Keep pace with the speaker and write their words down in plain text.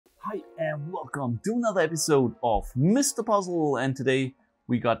Hi and welcome to another episode of Mr. Puzzle, and today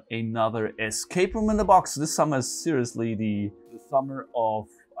we got another escape room in the box. This summer is seriously the summer of,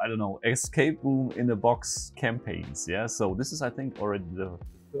 I don't know, escape room in the box campaigns. Yeah, so this is I think already the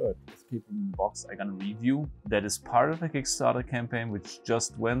third escape room in the box I'm gonna review. That is part of a Kickstarter campaign which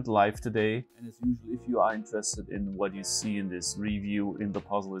just went live today. And as usual, if you are interested in what you see in this review in the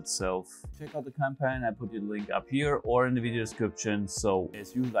puzzle itself, check out the campaign. I put the link up here or in the video description. So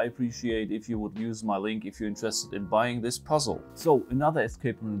as usual, I appreciate if you would use my link if you're interested in buying this puzzle. So another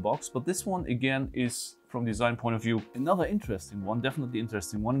escape room in the box, but this one again is, from design point of view, another interesting one, definitely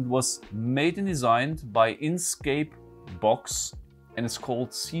interesting one. It was made and designed by Inkscape Box, and it's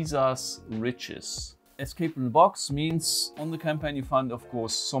called Cesars Riches. Escape in the box means on the campaign you find, of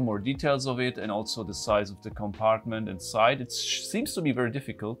course, some more details of it and also the size of the compartment inside. It seems to be very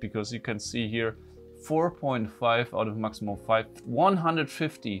difficult because you can see here 4.5 out of maximum 5,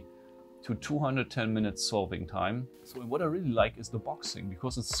 150 to 210 minutes solving time. So what I really like is the boxing,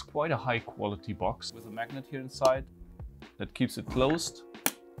 because it's quite a high quality box with a magnet here inside that keeps it closed.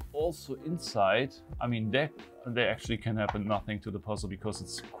 Also inside, I mean, there actually can happen nothing to the puzzle because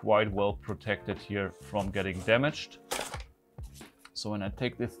it's quite well protected here from getting damaged. So when I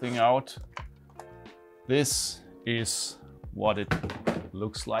take this thing out, this is what it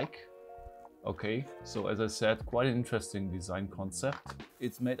looks like. Okay, so as I said, quite an interesting design concept.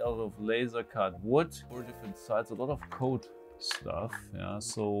 It's made out of laser cut wood, 4 different sides, a lot of code stuff. Yeah,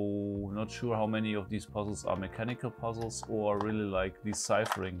 so not sure how many of these puzzles are mechanical puzzles or really like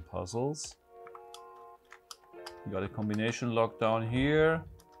deciphering puzzles. You got a combination lock down here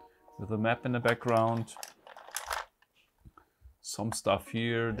with a map in the background. Some stuff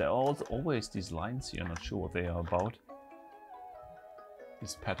here. There are always these lines here, not sure what they are about.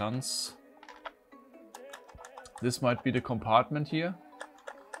 These patterns. This might be the compartment here.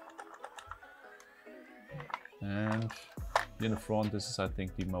 And in the front, this is I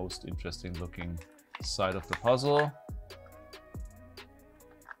think the most interesting looking side of the puzzle.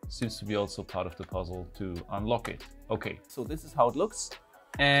 Seems to be also part of the puzzle to unlock it. Okay, so this is how it looks.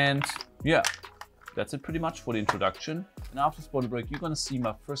 And yeah, that's it pretty much for the introduction. And after spoiler break, you're gonna see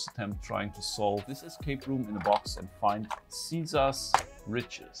my first attempt trying to solve this escape room in a box and find Cesars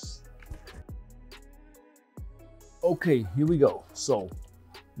Riches. Okay, here we go. So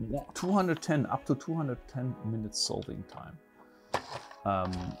 210, up to 210 minutes solving time.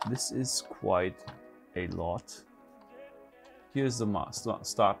 This is quite a lot. Here's the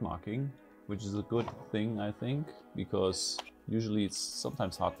start marking, which is a good thing, I think, because usually it's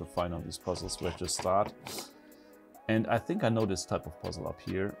sometimes hard to find on these puzzles where to start. And I think I know this type of puzzle up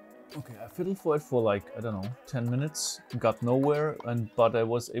here. Okay, I fiddled for it for like, I don't know, 10 minutes, got nowhere, but I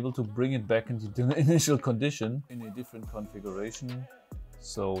was able to bring it back into the initial condition in a different configuration.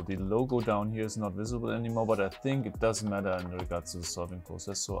 So the logo down here is not visible anymore, but I think it doesn't matter in regards to the solving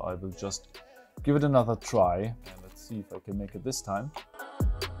process. So I will just give it another try and let's see if I can make it this time.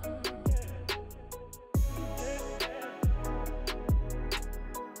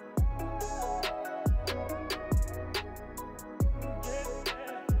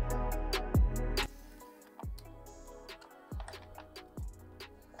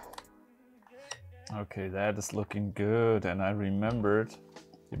 Okay, that is looking good, and I remembered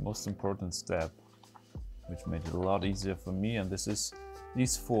the most important step, which made it a lot easier for me, and this is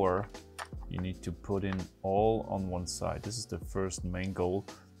these 4 you need to put in all on one side. This is the first main goal,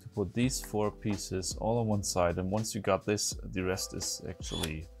 to put these 4 pieces all on one side, and once you got this, the rest is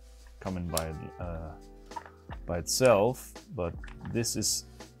actually coming by itself. But this is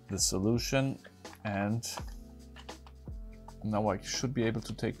the solution, and now I should be able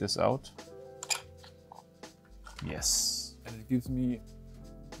to take this out. Yes, and it gives me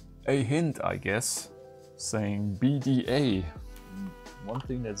a hint, I guess, saying BDA. One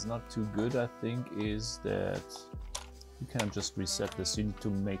thing that's not too good, I think, is that you can't just reset this. You need to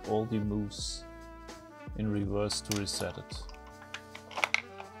make all the moves in reverse to reset it.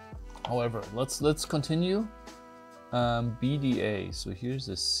 However, let's continue. BDA. So here's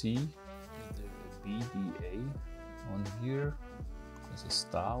a C. Is there a BDA on here? There's a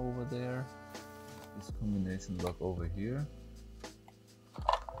star over there. This combination block over here.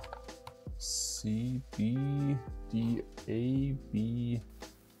 C, B, D, A, B.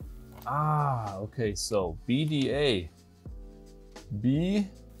 Ah, okay, so BDA. B,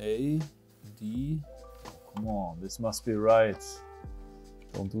 A, D. Come on, this must be right.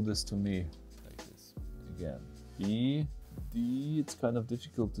 Don't do this to me. Like this. Again. B, D, it's kind of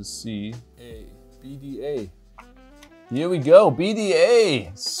difficult to see. A, BDA. Here we go,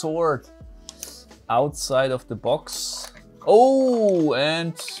 BDA! Sword outside of the box. Oh,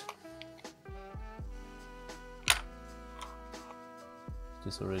 and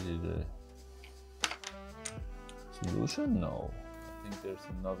this already the solution? No. I think there's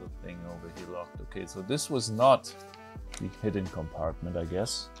another thing over here locked. Okay, so this was not the hidden compartment, I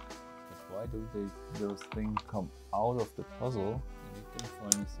guess. But why do those things come out of the puzzle? Maybe you can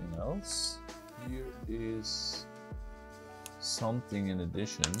find anything else. Here is something in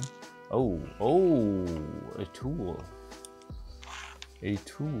addition. Oh, a tool. A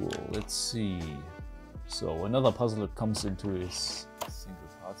tool. Let's see. So another puzzle that comes into his single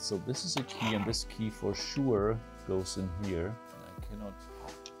part. So this is a key, and this key for sure goes in here. And I cannot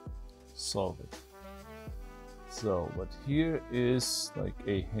solve it. So, but here is like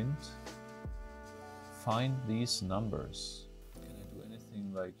a hint. Find these numbers. Can I do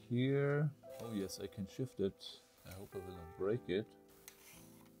anything like here? Oh yes, I can shift it. I hope I will not break it.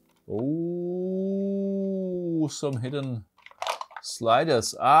 Oh, some hidden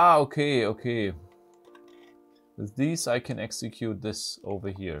sliders. Ah, okay, okay. With these I can execute this over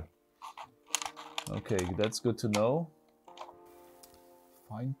here. Okay, that's good to know.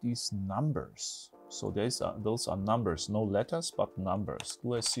 Find these numbers. So those are numbers, no letters, but numbers.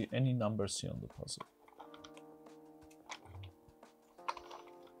 Do I see any numbers here on the puzzle?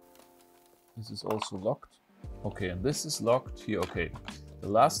 This is also locked. Okay, and this is locked here. Okay, the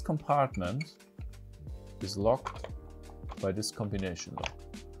last compartment is locked by this combination lock.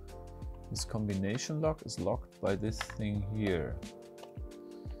 This combination lock is locked by this thing here.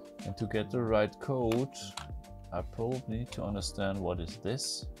 And to get the right code, I probably need to understand what is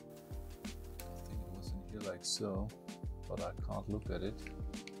this. I think it was in here like so, but I can't look at it.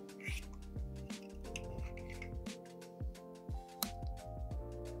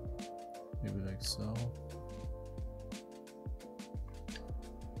 Maybe like so.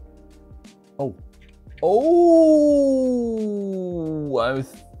 Oh! Oh! I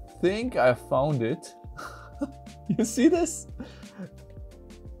think I found it. You see this?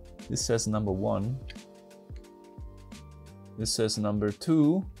 This says number 1. This says number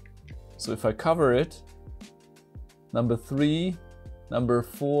 2. So if I cover it, number 3, number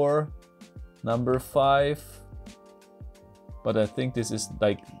 4, number 5. But I think this is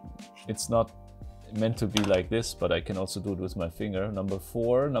like, it's not meant to be like this, but I can also do it with my finger. Number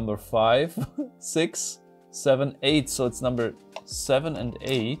 4, number 5, 6, 7, 8. So it's number 7 and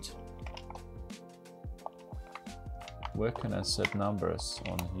 8. Where can I set numbers?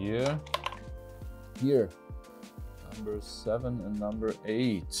 On here. Here. Number 7 and number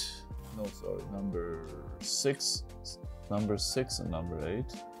 8. No, sorry, number 6. Number 6 and number 8.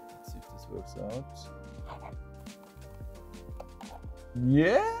 Let's see if this works out.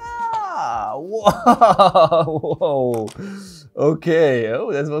 Yeah! Whoa! Okay,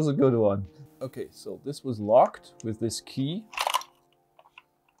 oh, that was a good one. Okay, so this was locked with this key.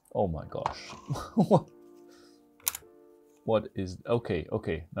 Oh my gosh. What is,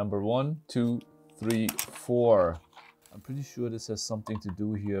 okay, number 1, 2, 3, 4. I'm pretty sure this has something to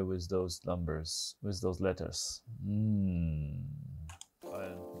do here with those numbers, with those letters. 1,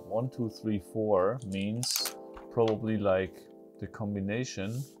 2, 3, 4 means probably like the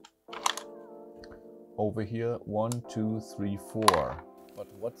combination over here, 1, 2, 3, 4.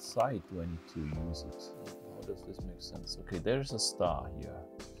 But what side do I need to use it? How does this make sense? Okay, there's a star here.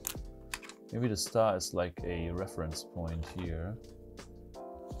 Maybe the star is like a reference point here.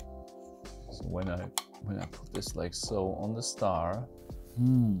 So when I put this like so on the star,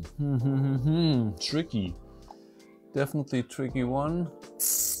 tricky, definitely tricky one.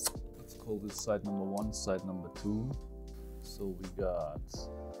 Let's call this side number 1, side number 2. So we got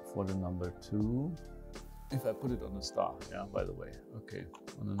for the number 2. If I put it on the star, yeah, by the way. Okay,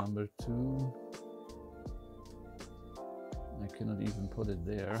 on the number 2, I cannot even put it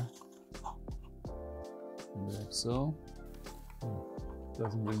there. Maybe like so.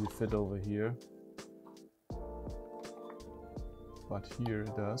 Doesn't really fit over here. But here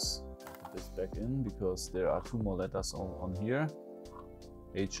it does. Put this back in because there are 2 more letters on here.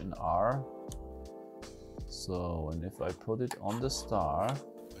 H and R. So, and if I put it on the star,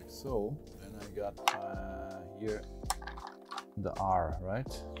 like so, then I got here the R,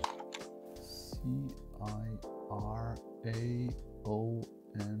 right? C-I-R-A-O-N-C-H.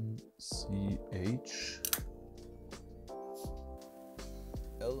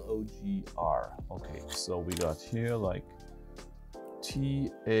 L-O-G-R. Okay, so we got here like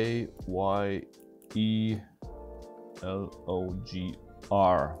T-A-Y-E-L-O-G-R.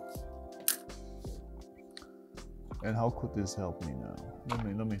 And how could this help me now?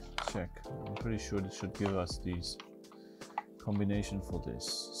 Let me check. I'm pretty sure this should give us these combination for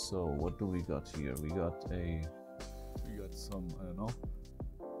this. So what do we got here? We got some, I don't know,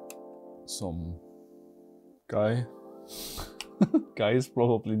 some guy. Guy is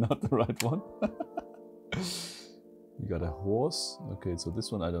probably not the right one. We got a horse. Okay, so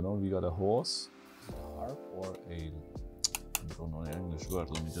this one I don't know. We got a horse. A harp or a... I don't know the English word.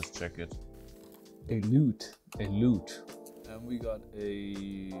 Let me just check it. A lute. A lute. And we got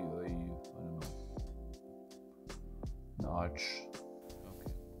I don't know. An arch.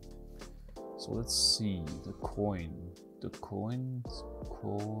 Okay. So let's see the coin. The coin.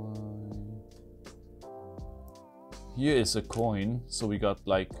 Here is a coin. So we got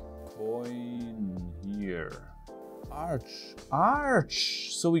like coin here.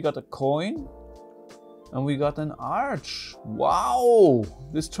 Arch. So we got a coin and we got an arch. Wow.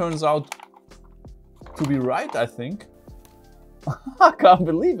 This turns out to be right, I think. I can't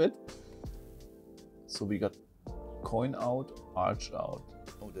believe it. So we got coin out, arch out.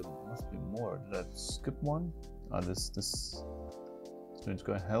 Oh, there must be more. Did I skip one? This strange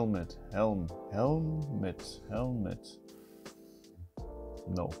guy. Helmet.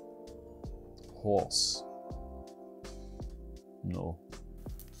 No. Horse. No.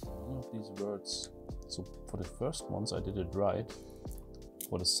 None of these words. So for the first ones I did it right.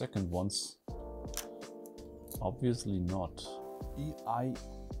 For the second ones, obviously not.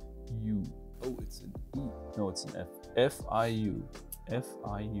 E-I-U. Oh, it's an E. No, it's an F. F-I-U.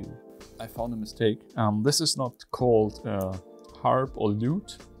 F-I-U. I found a mistake. This is not called harp or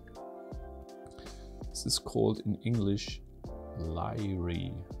lute. This is called in English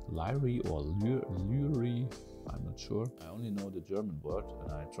lyre. Lyre or lyre. I'm not sure. I only know the German word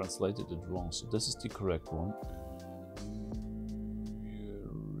and I translated it wrong. So this is the correct one.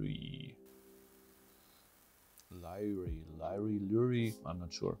 Lyre. I'm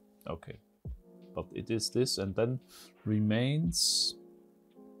not sure. Okay. But it is this, and then remains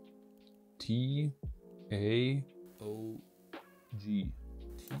T-A-O-G.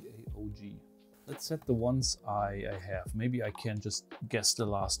 T-A-O-G. Let's set the ones I have. Maybe I can just guess the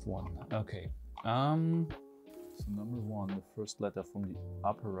last one. Okay. So number 1, the first letter from the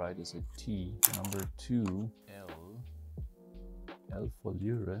upper right is a T. Number 2, L. L for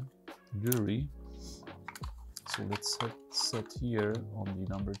lyre. Lyre. So let's set here on the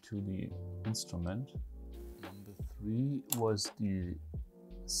number 2 the instrument. Number 3 was the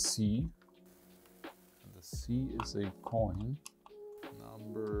C. And the C is a coin.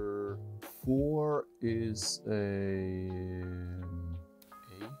 Number 4 is a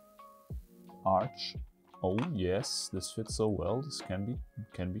arch. Oh yes, this fits so well. This can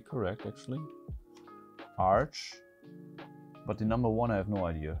be correct actually. Arch. But the number 1 I have no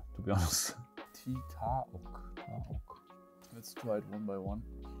idea, to be honest. Taok. Let's try it one by one.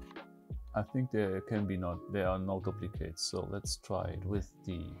 I think there are no duplicates, so let's try it with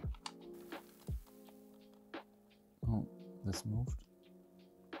the... Oh, this moved.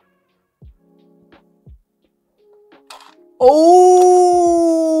 Oh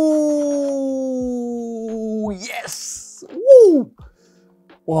yes! Woo!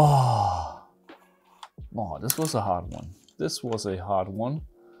 Wow! Oh, this was a hard one. This was a hard one.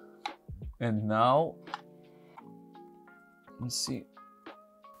 And now, let me see.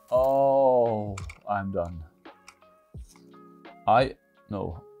 Oh, I'm done.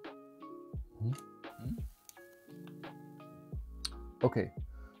 No. Okay.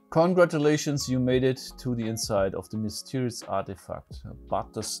 Congratulations, you made it to the inside of the mysterious artifact.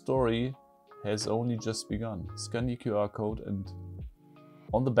 But the story has only just begun. Scan the QR code and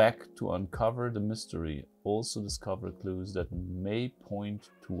on the back to uncover the mystery. Also discover clues that may point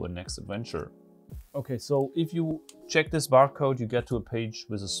to a next adventure. Okay, so if you check this barcode, you get to a page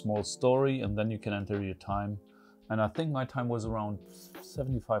with a small story and then you can enter your time. And I think my time was around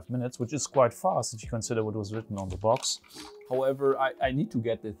 75 minutes, which is quite fast if you consider what was written on the box. However, I need to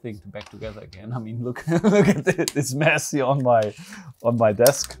get the thing back together again. I mean, look at this mess here on my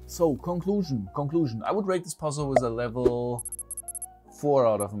desk. So conclusion. I would rate this puzzle with a level 4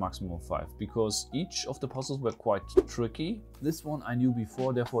 out of a maximum of 5 because each of the puzzles were quite tricky. This one I knew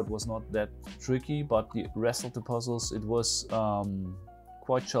before, therefore it was not that tricky, but the rest of the puzzles, it was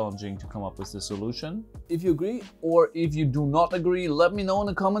quite challenging to come up with the solution. If you agree or if you do not agree, let me know in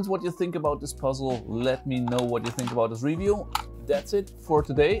the comments what you think about this puzzle. Let me know what you think about this review. That's it for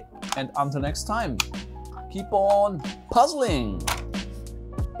today, and until next time, keep on puzzling!